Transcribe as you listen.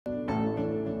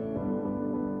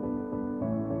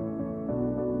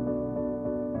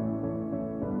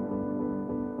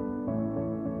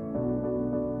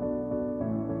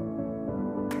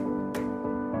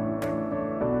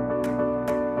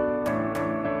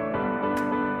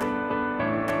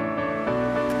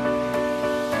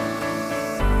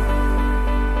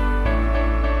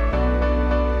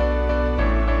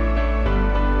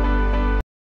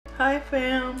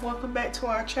fam, welcome back to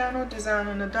our channel, Design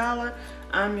on the Dollar.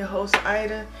 I'm your host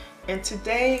Ida, and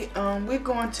today we're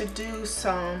going to do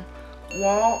some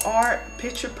wall art,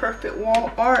 picture perfect wall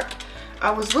art.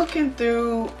 I was looking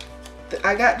through,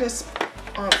 I got this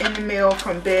in the mail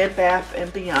from Bed Bath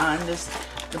 & Beyond.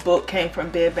 The book came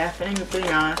from Bed Bath &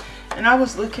 Beyond, and I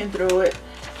was looking through it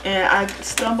and I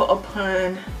stumbled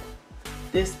upon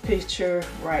this picture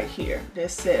right here,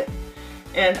 this set,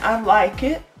 and I like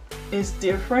it. It's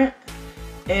different,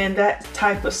 and that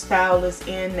type of style is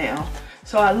in now.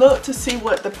 So I looked to see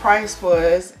what the price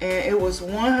was, and it was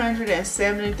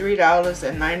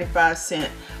 $173.95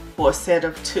 for a set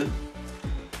of 2.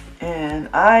 And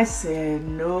I said,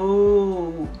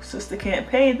 no, sister can't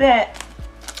pay that.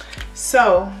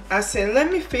 So I said, let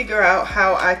me figure out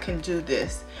how I can do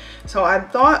this. So I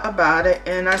thought about it,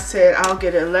 and I said I'll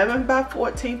get 11 by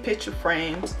 14 picture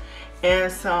frames and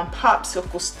some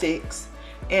popsicle sticks,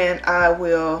 and I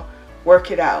will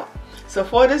work it out. So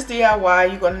for this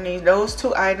DIY, you're going to need those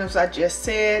 2 items I just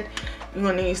said. You're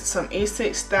going to need some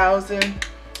E6000,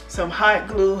 some hot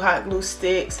glue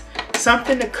sticks,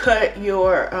 something to cut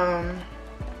your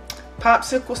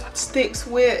popsicle sticks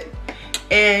with,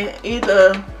 and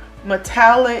either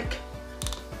metallic,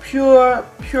 pure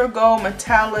gold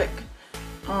metallic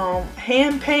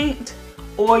hand paint,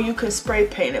 or you can spray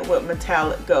paint it with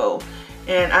metallic gold.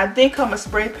 And I think I'm gonna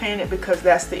spray paint it because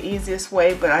that's the easiest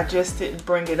way, but I just didn't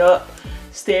bring it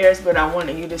upstairs, but I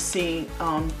wanted you to see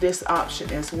this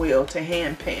option as well, to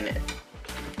hand paint it.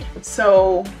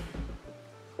 So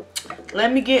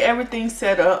let me get everything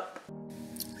set up.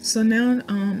 So now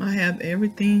I have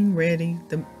everything ready.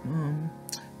 The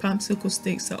popsicle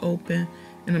sticks are open,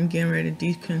 and I'm getting ready to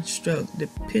deconstruct the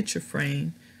picture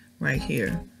frame right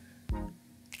here.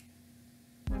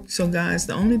 So guys,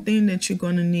 the only thing that you're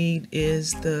going to need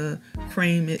is the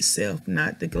frame itself,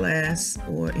 not the glass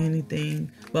or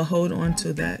anything, but hold on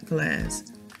to that glass.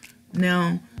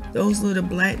 Now those little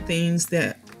black things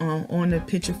that on the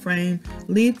picture frame,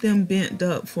 leave them bent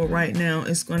up for right now.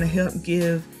 It's going to help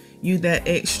give you that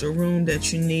extra room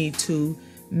that you need to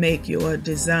make your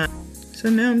design. So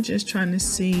now I'm just trying to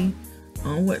see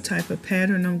what type of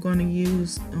pattern I'm going to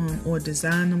use or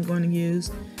design I'm going to use,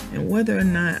 and whether or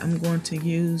not I'm going to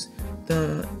use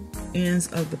the ends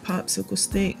of the popsicle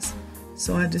sticks.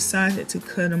 So I decided to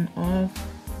cut them off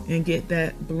and get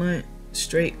that blunt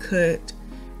straight cut,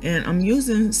 and I'm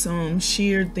using some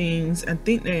sheared things. I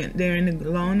think they're in the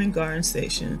lawn and garden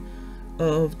section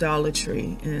of Dollar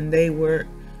Tree, and they work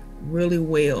really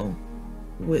well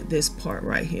with this part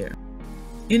right here.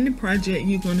 In the project,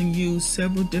 you're going to use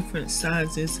several different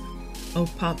sizes of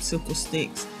popsicle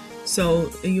sticks. So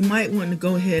you might want to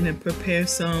go ahead and prepare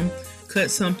some,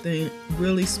 cut something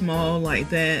really small like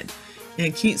that,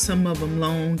 and keep some of them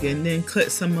long, and then cut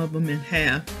some of them in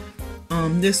half.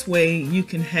 This way you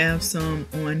can have some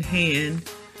on hand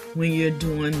when you're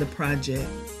doing the project.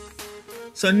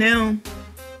 So now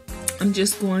I'm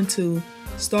just going to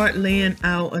start laying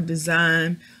out a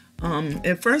design.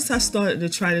 At first I started to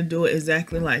try to do it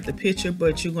exactly like the picture,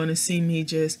 but you're going to see me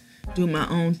just do my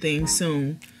own thing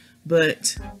soon.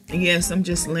 But yes, I'm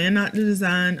just laying out the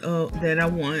design that I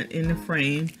want in the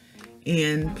frame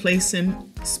and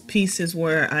placing pieces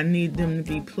where I need them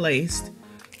to be placed,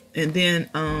 and then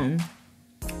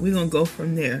we're going to go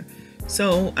from there.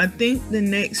 So I think the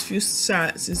next few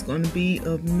shots is going to be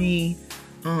of me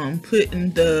putting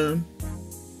the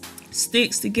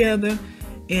sticks together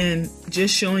and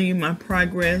just showing you my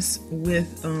progress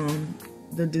with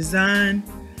the design.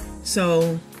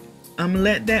 So I'm gonna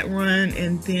let that run,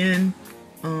 and then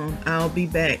I'll be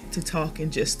back to talk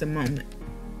in just a moment.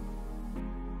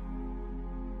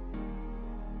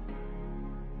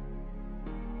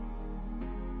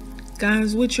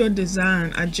 Guys, with your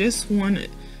design, I just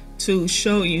wanted to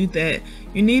show you that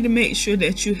you need to make sure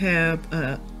that you have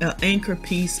an anchor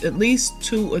piece, at least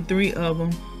 2 or 3 of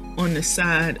them, on the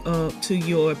side to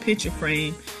your picture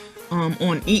frame,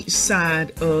 on each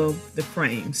side of the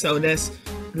frame. So that's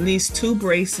at least 2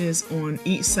 braces on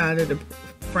each side of the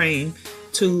frame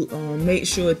to make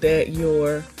sure that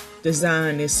your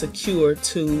design is secure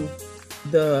to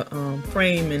the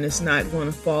frame and it's not going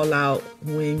to fall out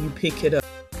when you pick it up.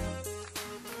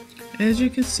 As you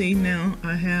can see, now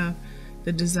I have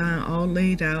the design all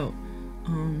laid out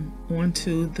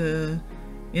onto the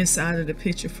inside of the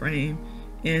picture frame.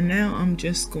 And now I'm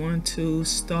just going to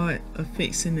start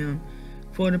affixing them.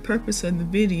 For the purpose of the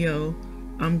video,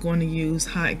 I'm going to use a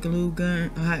hot glue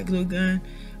gun,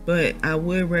 but I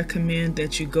would recommend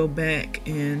that you go back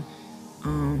and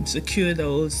secure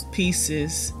those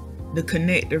pieces the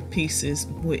connector pieces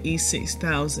with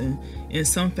E6000 in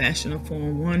some fashion or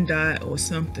form, one dot or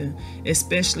something,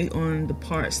 especially on the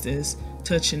parts that's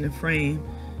touching the frame,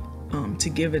 to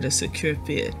give it a secure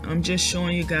fit. I'm just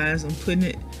showing you guys, I'm putting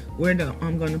it where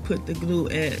I'm going to put the glue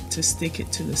at to stick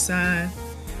it to the side,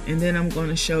 and then I'm going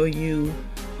to show you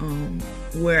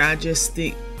where I just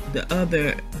stick the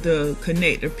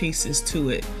connector pieces to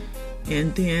it,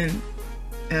 and then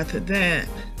after that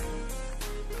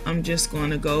I'm just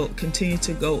going to continue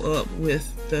to go up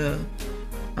with the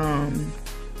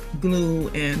glue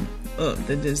and up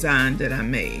the design that I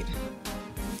made.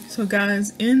 So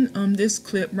guys, in this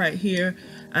clip right here,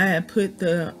 I had put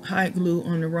the hot glue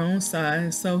on the wrong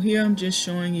side. So here I'm just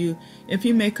showing you, if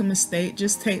you make a mistake,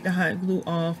 just take the hot glue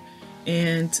off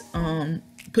and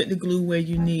put the glue where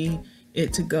you need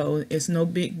it to go. It's no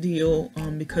big deal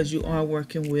because you are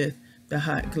working with the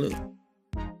hot glue.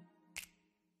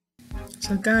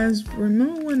 So guys,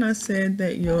 remember when I said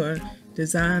that your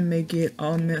design may get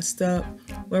all messed up?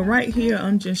 Well, right here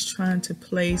I'm just trying to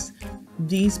place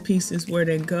these pieces where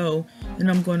they go, and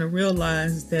I'm going to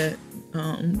realize that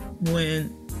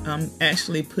when I'm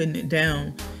actually putting it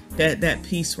down, that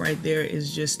piece right there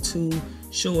is just too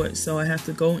short, so I have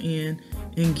to go in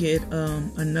and get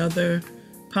another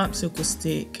popsicle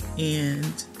stick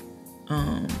and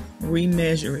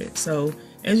remeasure it. So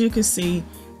as you can see,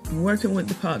 working with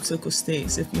the popsicle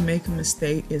sticks, if you make a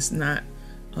mistake, it's not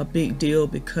a big deal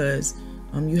because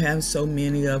you have so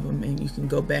many of them, and you can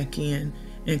go back in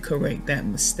and correct that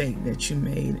mistake that you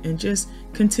made and just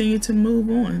continue to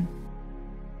move on.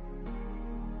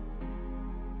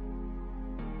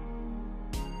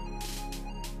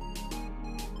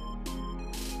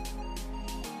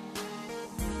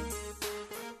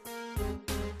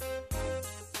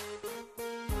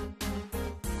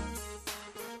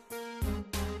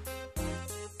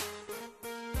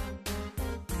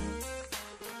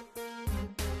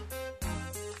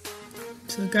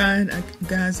 So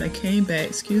guys, I came back,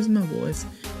 excuse my voice,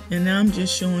 and now I'm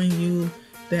just showing you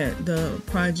that the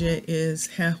project is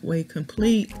halfway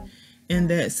complete, and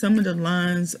that some of the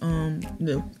lines,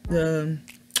 the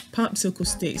popsicle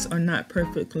sticks are not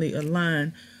perfectly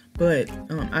aligned, but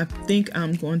I think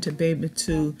I'm going to be able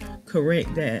to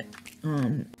correct that.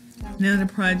 Now the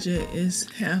project is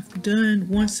half done.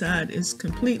 One side is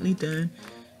completely done,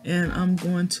 and I'm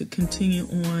going to continue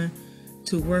on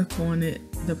to work on the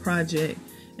project.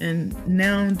 And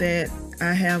now that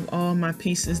I have all my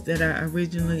pieces that I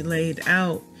originally laid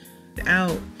out,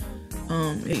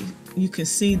 you can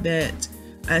see that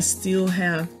I still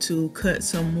have to cut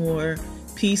some more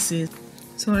pieces.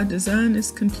 So our design is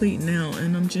complete now,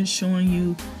 and I'm just showing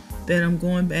you that I'm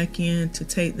going back in to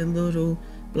take the little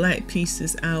black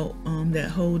pieces out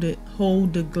that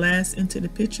hold the glass into the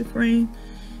picture frame,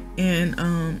 and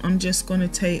I'm just going to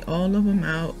take all of them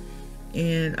out,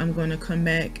 and I'm going to come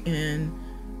back and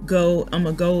I'm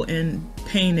gonna go and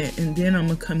paint it, and then I'm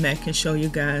gonna come back and show you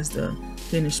guys the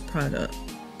finished product.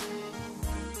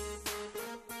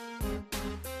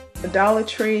 The Dollar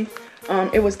Tree,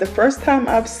 it was the first time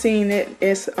I've seen it.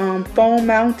 It's foam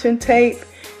mountain tape.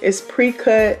 It's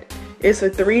pre-cut. It's a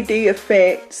 3D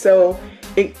effect, so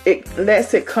it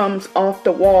lets it comes off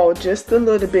the wall just a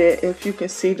little bit, if you can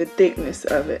see the thickness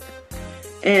of it.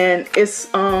 And it's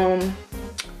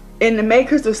and the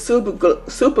makers of super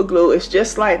glue, it's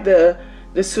just like the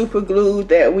super glue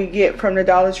that we get from the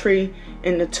Dollar Tree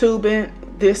in the tubing.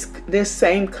 This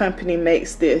same company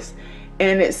makes this,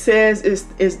 and it says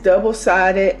it's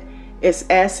double-sided, it's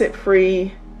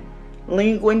acid-free,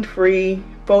 linguine-free,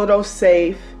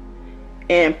 photo-safe,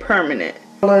 and permanent.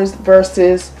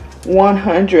 Versus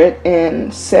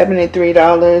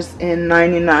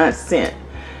 $173.99.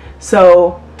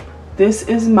 So this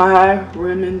is my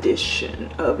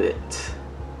rendition of it.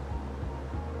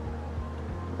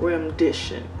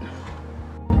 Rendition.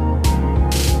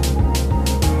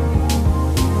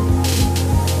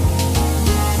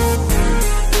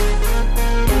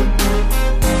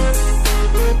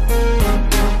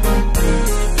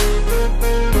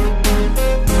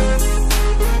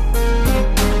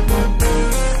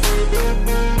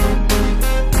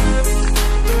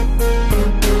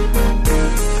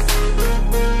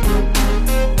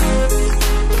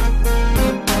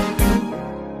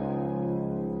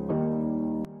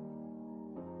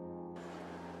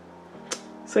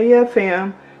 So yeah,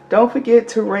 fam, don't forget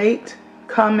to rate,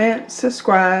 comment,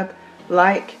 subscribe,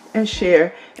 like, and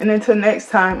share. And until next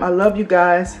time, I love you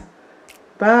guys.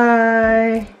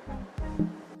 Bye.